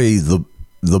enjoy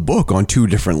the book on two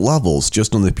different levels,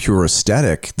 just on the pure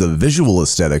aesthetic, the visual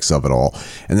aesthetics of it all,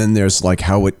 and then there's like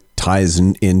how it ties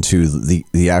into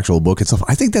the actual book itself.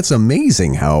 I think that's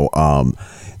amazing how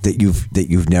that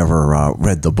you've never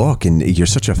read the book and you're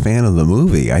such a fan of the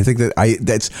movie. I think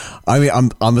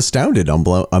I'm astounded. I'm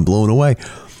blown away.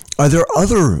 Are there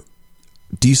other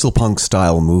diesel punk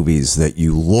style movies that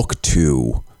you look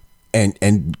to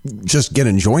and just get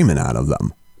enjoyment out of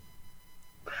them?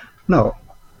 No,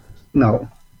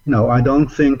 I don't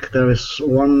think there is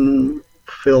one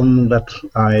film that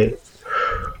I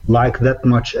like that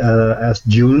much as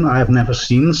June. I have never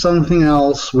seen something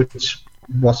else which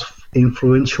was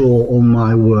influential on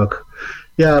my work.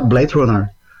 Yeah, Blade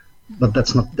Runner, but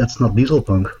that's not diesel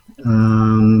punk.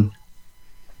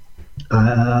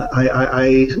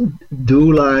 I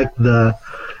do like the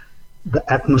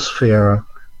atmosphere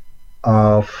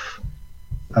of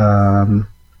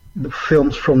the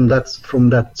films from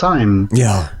that time.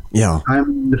 Yeah.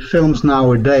 The films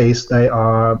nowadays, they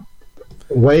are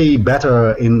way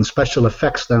better in special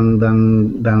effects than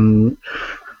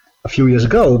a few years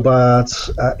ago, but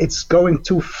it's going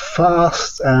too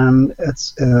fast, and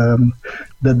it's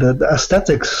the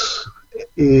aesthetics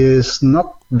is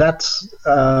not that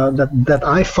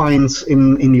I find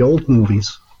in the old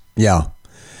movies. Yeah,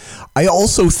 I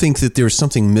also think that there's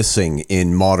something missing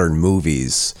in modern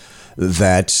movies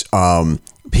that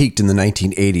peaked in the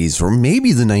 1980s or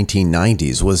maybe the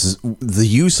 1990s, was the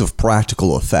use of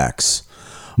practical effects.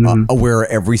 Where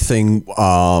everything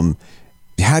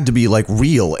had to be like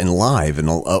real and live, and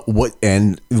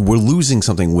we're losing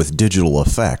something with digital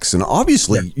effects. And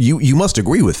obviously, you must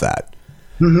agree with that.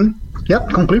 Mm-hmm. Yep,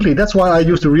 completely. That's why I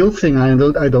use the real thing. I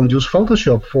don't use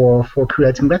Photoshop for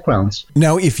creating backgrounds.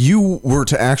 Now, if you were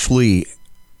to actually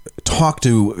talk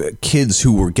to kids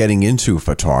who were getting into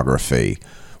photography,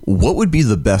 what would be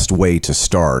the best way to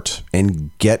start and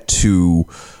get to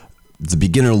the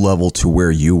beginner level to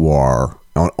where you are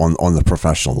on the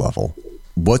professional level?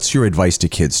 What's your advice to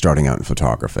kids starting out in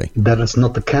photography? That it's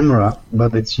not the camera,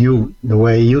 but it's you, the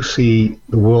way you see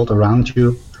the world around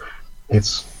you.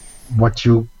 It's what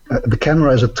you. The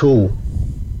camera is a tool.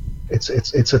 It's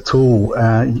a tool.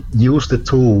 Use the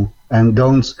tool, and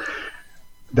don't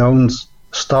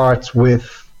start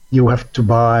with you have to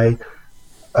buy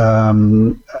a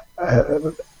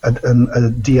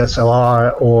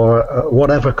DSLR or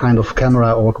whatever kind of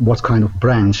camera or what kind of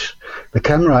branch. The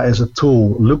camera is a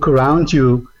tool. Look around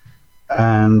you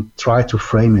and try to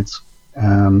frame it.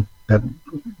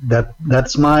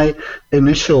 That's my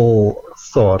initial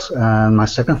thought. And my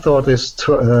second thought is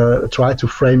try to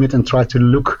frame it and try to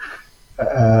look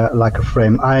like a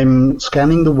frame. I'm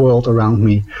scanning the world around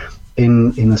me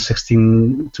in a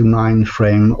 16:9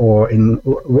 frame or in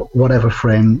whatever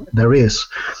frame there is,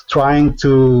 trying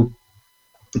to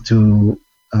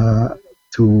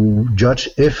judge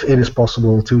if it is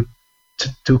possible to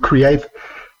create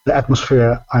the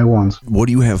atmosphere I want. What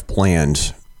do you have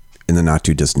planned in the not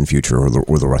too distant future or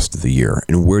the rest of the year,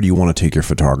 and where do you want to take your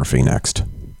photography next?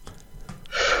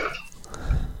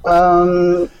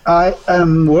 I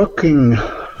am working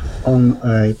on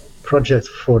a project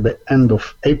for the end of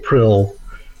April,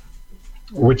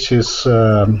 which is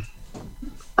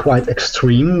quite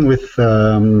extreme. With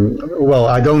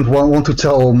I don't want to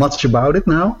tell much about it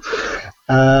now,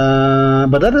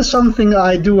 but that is something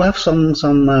I do have some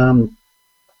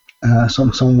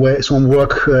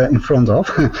work in front of.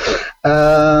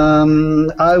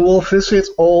 I will visit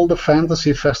all the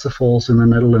fantasy festivals in the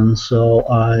Netherlands, so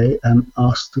I am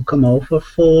asked to come over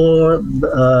for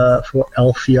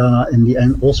Elfia in the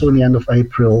end, also in the end of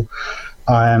April.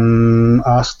 I'm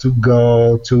asked to go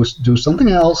to do something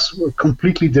else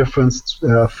completely different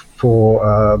for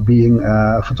being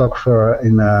a photographer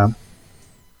in a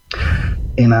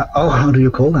how do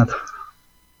you call that?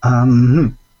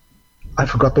 I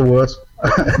forgot the word.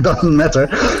 It doesn't matter.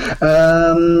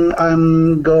 I'm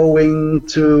going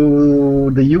to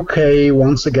the UK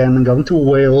once again. I'm going to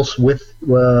Wales with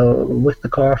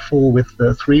the car full with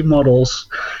 3 models,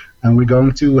 and we're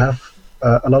going to have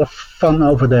a lot of fun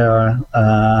over there.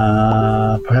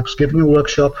 Perhaps giving a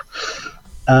workshop.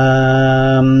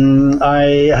 I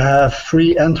have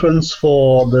free entrance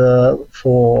for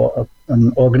an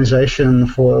organization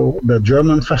for the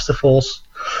German festivals.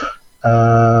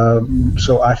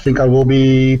 So I think I will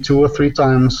be 2 or 3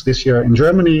 times this year in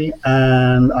Germany,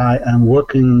 and I am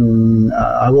working.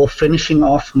 I will finishing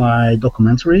off my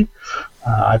documentary.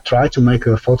 I try to make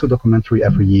a photo documentary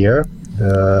every year.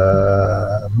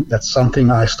 That's something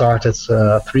I started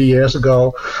 3 years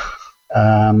ago.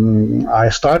 I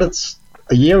started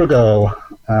a year ago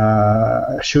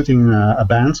shooting a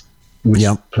band which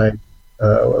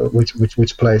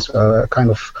plays kind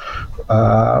of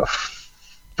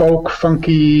folk,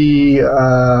 funky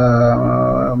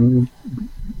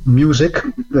music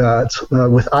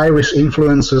with Irish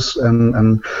influences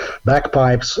and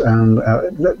bagpipes, and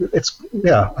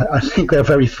I think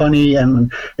they're very funny,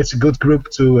 and it's a good group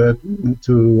to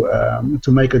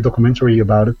make a documentary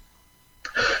about it.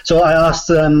 So I asked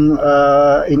them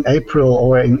in April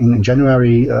or in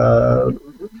January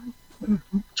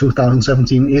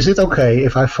 2017, is it okay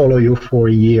if I follow you for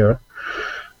a year?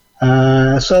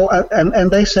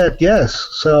 And they said yes.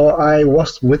 So I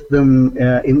was with them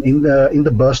in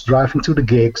the bus driving to the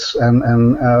gigs and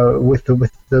with the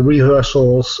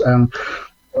rehearsals and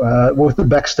with the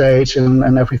backstage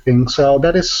and everything. So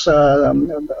that is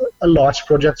a large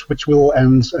project which will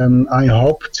end, and I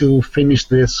hope to finish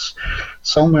this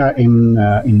somewhere in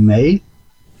May.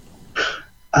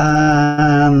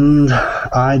 And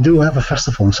I do have a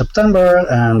festival in September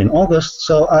and in August,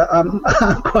 so I'm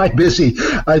quite busy.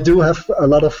 I do have a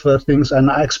lot of things,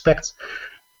 and I expect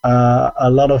a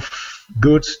lot of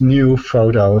good new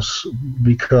photos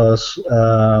because,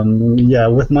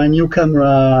 with my new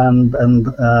camera and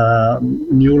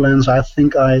new lens, I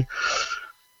think I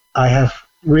have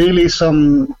really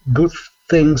some good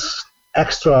things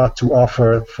extra to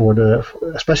offer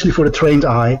especially for the trained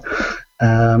eye.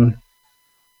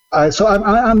 So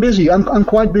I'm busy. I'm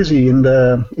quite busy in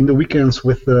the weekends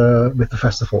with the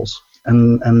festivals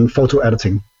and photo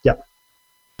editing. Yeah.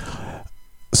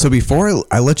 So before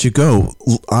I let you go,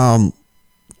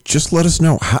 just let us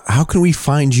know how can we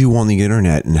find you on the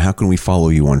internet, and how can we follow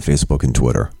you on Facebook and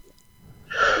Twitter?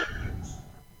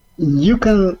 You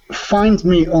can find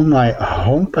me on my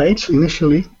homepage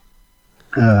initially.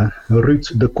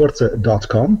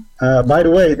 RuudDeKorte.com. By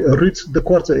the way, Ruud De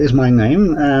Korte is my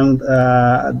name, and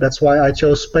that's why I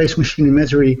chose Space Machine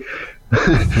Imagery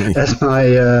as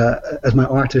my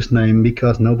artist name,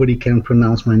 because nobody can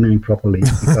pronounce my name properly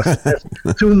because there's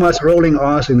too much rolling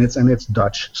R's in it, and it's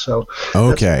Dutch. So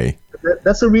okay,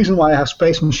 that's the reason why I have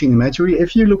Space Machine Imagery.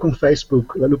 If you look on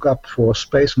Facebook, look up for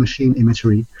Space Machine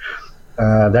Imagery.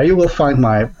 There you will find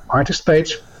my artist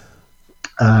page.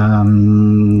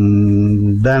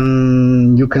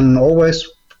 Then you can always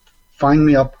find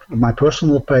me up on my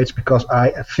personal page, because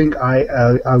I think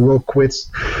I will quit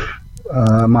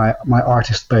my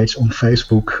artist page on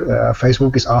Facebook.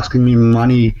 Facebook is asking me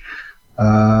money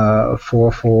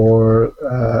for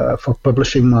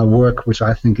publishing my work, which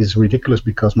I think is ridiculous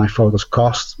because my photos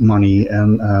cost money,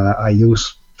 and I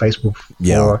use Facebook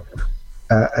for.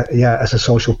 As a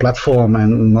social platform,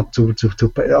 and not to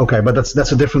pay. Okay, but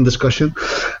that's a different discussion.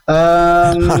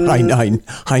 I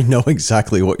know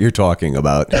exactly what you're talking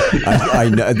about. I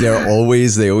know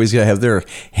they always have their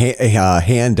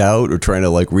hand out or trying to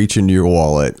like reach into your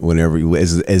wallet whenever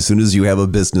as soon as you have a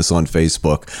business on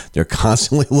Facebook, they're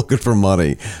constantly looking for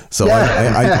money. So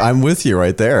I'm with you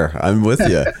right there. I'm with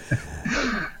you.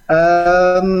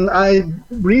 I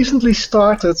recently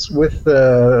started with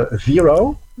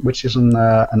Vero, which is an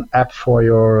app for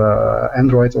your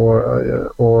Android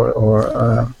or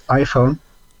iPhone.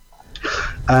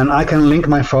 And I can link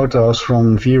my photos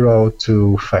from Vero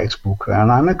to Facebook. And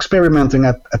I'm experimenting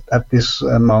at this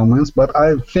moment, but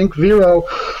I think Vero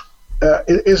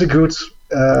is a good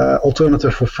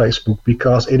alternative for Facebook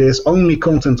because it is only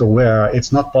content aware.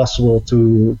 It's not possible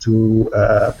to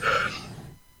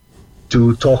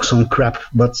talk some crap,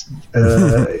 but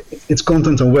it's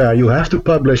content aware. You have to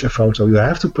publish a photo, you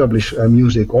have to publish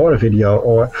music or a video,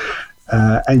 or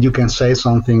and you can say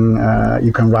something,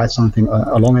 you can write something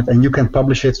along it, and you can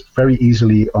publish it very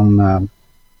easily on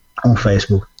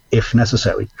Facebook if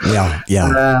necessary. Yeah.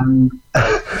 And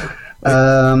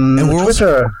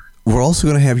Twitter. We're also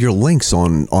going to have your links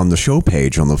on the show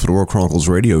page on the Fedora Chronicles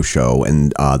Radio Show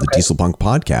and the Dieselpunk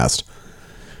podcast.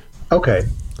 Okay.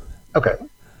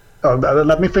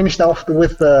 Let me finish off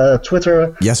with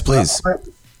Twitter. Yes, please.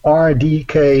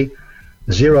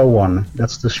 RDK01.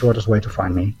 That's the shortest way to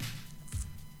find me.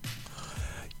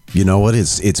 You know what?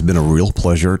 It's been a real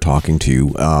pleasure talking to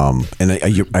you. And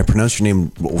I pronounce your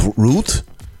name Ruud?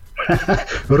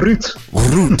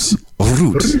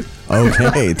 Ruud.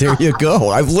 Okay, there you go.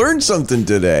 I've learned something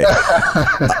today.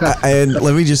 And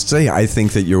let me just say, I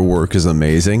think that your work is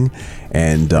amazing,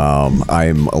 and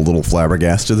I'm a little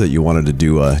flabbergasted that you wanted to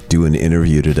do an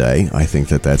interview today. I think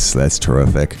that's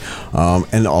terrific.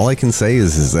 And all I can say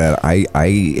is that I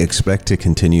expect to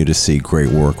continue to see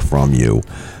great work from you,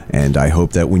 and I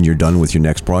hope that when you're done with your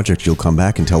next project, you'll come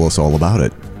back and tell us all about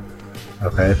it.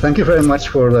 Okay, thank you very much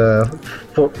for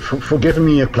giving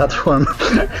me a platform,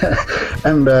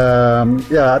 and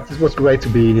it was great to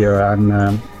be here. I'm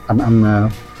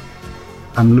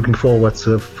looking forward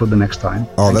for the next time.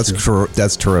 Oh, that's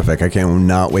terrific! I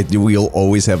cannot wait. We'll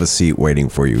always have a seat waiting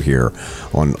for you here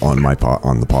on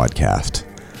the podcast.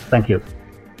 Thank you.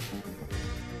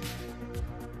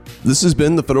 This has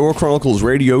been the Fedora Chronicles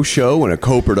Radio Show and a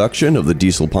co-production of the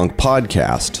Dieselpunk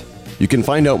podcast. You can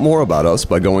find out more about us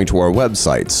by going to our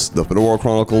websites,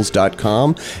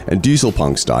 thefedorachronicles.com and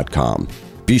dieselpunks.com.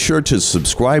 Be sure to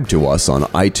subscribe to us on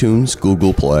iTunes,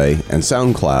 Google Play, and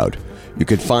SoundCloud. You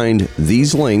can find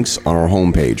these links on our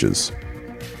homepages.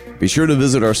 Be sure to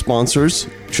visit our sponsors,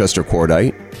 Chester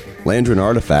Cordite, Landron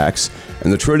Artifacts,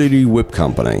 and the Trinity Whip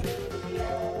Company.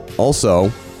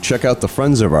 Also, check out the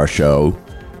friends of our show,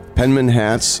 Penman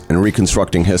Hats and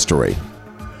Reconstructing History.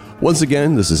 Once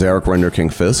again, this is Eric Render King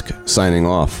Fisk signing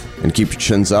off, and keep your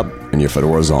chins up and your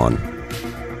fedoras on.